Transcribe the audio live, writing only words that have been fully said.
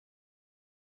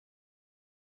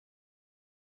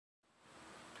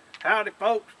Howdy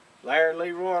folks, Larry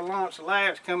Leroy Lawrence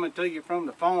Labs coming to you from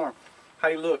the farm.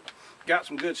 Hey look, got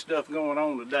some good stuff going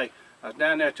on today. I was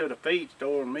down there to the feed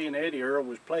store and me and Eddie Earl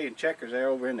was playing checkers there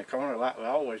over in the corner like we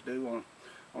always do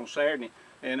on Saturday.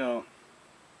 And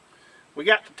we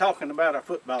got to talking about our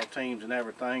football teams and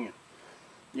everything. And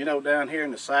you know, down here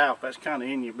in the South, that's kind of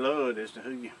in your blood as to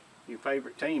who your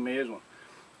favorite team is. Well,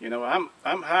 you know, I'm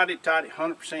Hotty Toddy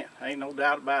 100%. Ain't no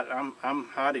doubt about it. I'm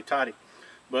Hotty Toddy.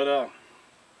 But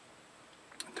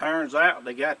turns out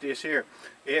they got this here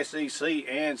SEC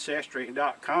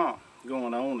Ancestry.com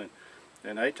going on,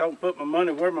 and they told me to put my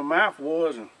money where my mouth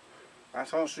was, and I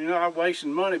thought, you know, I'm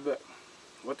wasting money, but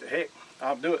what the heck,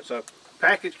 I'll do it. So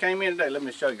package came in today. Let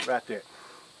me show you right there.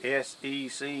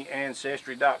 SEC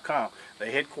Ancestry.com.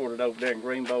 They headquartered over there in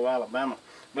Greenbow, Alabama.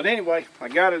 But anyway, I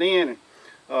got it in, and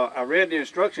I read the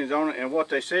instructions on it, and what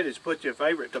they said is put your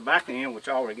favorite tobacco in, which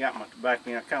I already got my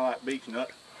tobacco in. I kind of like beech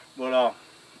nut, but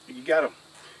you gotta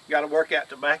work out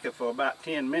tobacco for about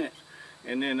 10 minutes,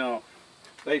 and then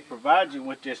they provide you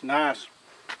with this nice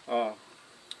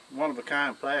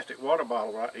one-of-a-kind plastic water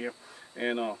bottle right here,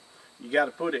 and you got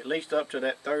to put at least up to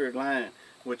that third line,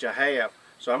 which I have.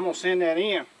 So I'm gonna send that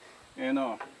in, and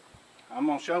I'm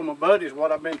gonna show my buddies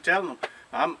what I've been telling them.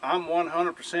 I'm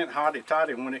 100% Hotty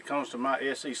Toddy when it comes to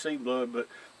my SEC blood, but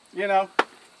you know,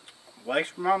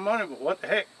 waste my money, but what the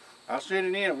heck. I'll send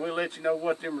it in and we'll let you know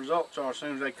what them results are as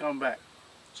soon as they come back.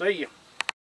 See ya.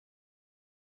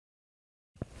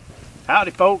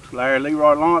 Howdy folks, Larry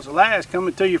Leroy Lawrence Labs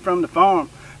coming to you from the farm.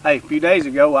 Hey, a few days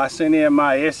ago I sent in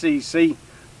my SEC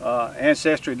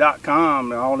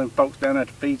Ancestry.com, and all them folks down at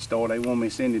the feed store, they want me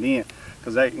to send it in.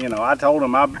 Because they, you know, I told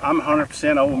them I'm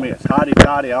 100% Ole Miss. Hotty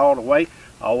Toddy all the way.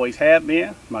 Always have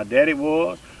been. My daddy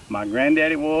was, my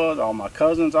granddaddy was, all my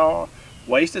cousins are.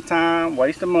 Waste of time,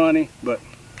 waste of money, but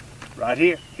right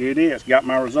here it is. Got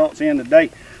my results in today.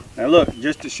 Now look,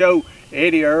 just to show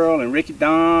Eddie Earl and Ricky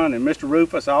Don and Mr.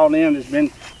 Rufus, all them that's been,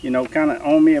 you know, kind of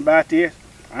on me about this,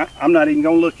 I'm not even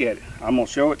going to look at it. I'm going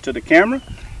to show it to the camera,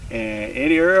 and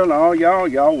Eddie Earl and all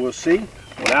y'all will see,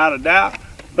 without a doubt.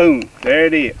 Boom, there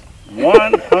it is.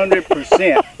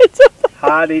 100%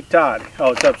 Hotty Toddy.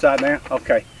 Oh, it's upside down?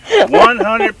 Okay.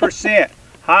 100%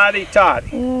 Hotty Toddy.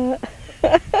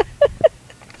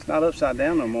 It's not upside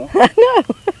down no more. I know.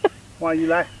 Why are you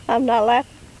laughing? I'm not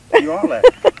laughing. You are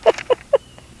laughing.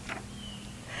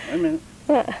 Wait a minute.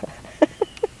 Wait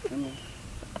a minute.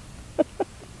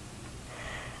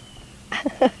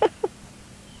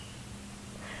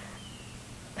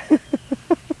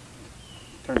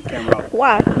 Turn the camera off.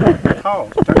 Why?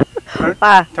 Pause.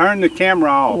 Why? Turn the camera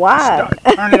off. Why?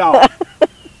 Turn it off.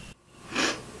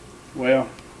 Well,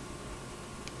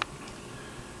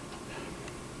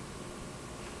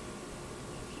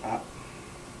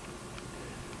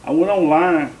 I went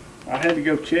online. I had to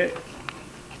go check.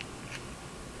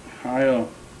 I don't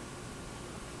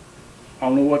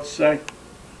know what to say.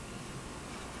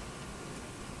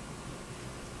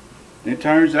 It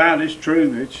turns out it's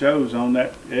true. It shows on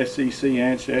that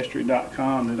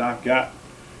SECAncestry.com that I've got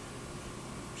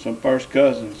some first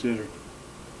cousins that are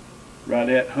right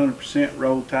at 100%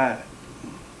 roll tide.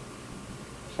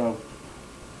 So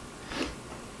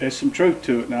there's some truth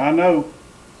to it. Now I know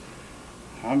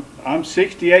I'm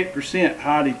 68%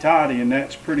 Hotty Toddy, and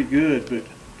that's pretty good, but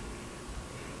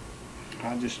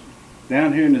I just,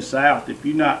 down here in the South, if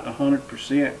you're not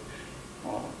 100%,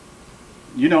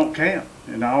 you don't count.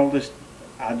 And all this,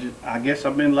 I guess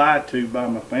I've been lied to by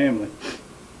my family.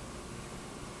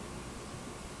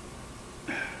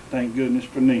 Thank goodness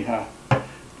for knee-high.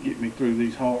 Get me through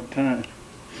these hard times.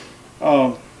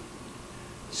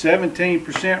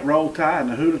 17% roll tide,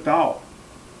 and who'd have thought?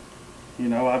 You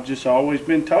know, I've just always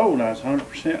been told I was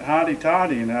 100% Hotty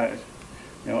Toddy, and I,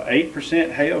 you know,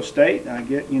 8% Hale State. I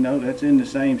get, you know, that's in the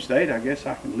same state. I guess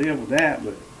I can live with that.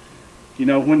 But you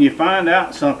know, when you find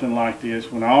out something like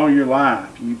this, when all your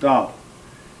life you thought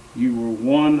you were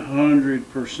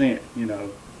 100%, you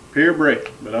know, purebred,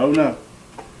 but oh no,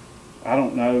 I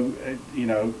don't know, you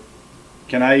know,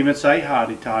 can I even say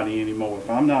Hotty Toddy anymore? If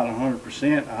I'm not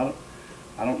 100%, I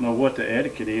don't know what the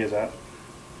etiquette is.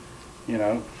 You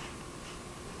know,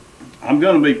 I'm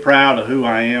going to be proud of who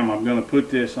I am. I'm going to put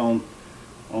this on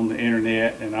the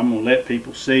internet, and I'm going to let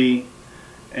people see,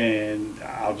 and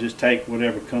I'll just take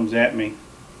whatever comes at me.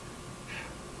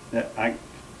 That I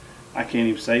can't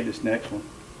even say this next one.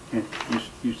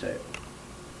 You say it.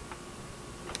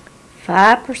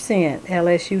 5%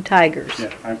 LSU Tigers.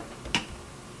 Yeah.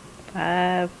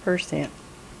 5%.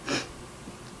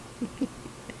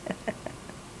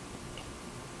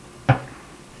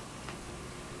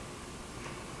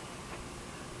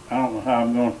 I don't know how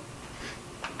I'm going to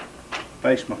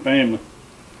face my family.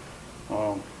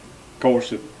 Of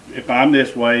course, if I'm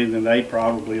this way, then they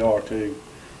probably are too.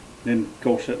 Then, of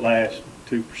course, at last,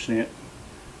 2%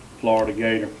 Florida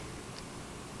Gator.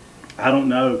 I don't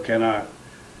know. Can I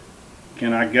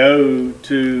go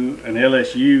to an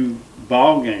LSU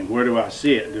ball game? Where do I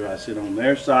sit? Do I sit on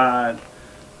their side?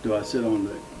 Do I sit on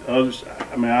the other side?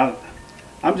 I mean,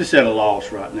 I'm just at a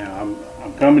loss right now.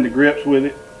 I'm coming to grips with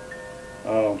it.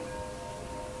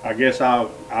 I guess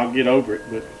I'll get over it.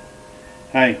 But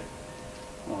hey,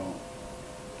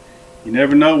 you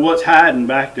never know what's hiding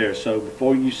back there. So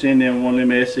before you send in one of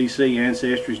them SEC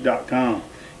Ancestries.com,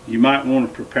 you might want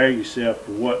to prepare yourself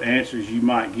for what answers you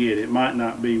might get. It might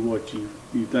not be what you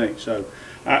think. So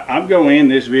I'm going to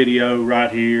end this video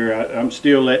right here. I'm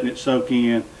still letting it soak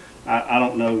in. I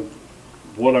don't know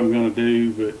what I'm going to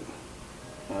do, but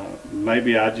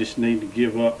maybe I just need to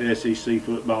give up SEC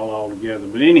football altogether.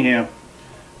 But anyhow,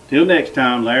 till next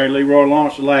time, Larry Leroy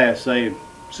Lawrence the Last saying,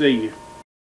 see you.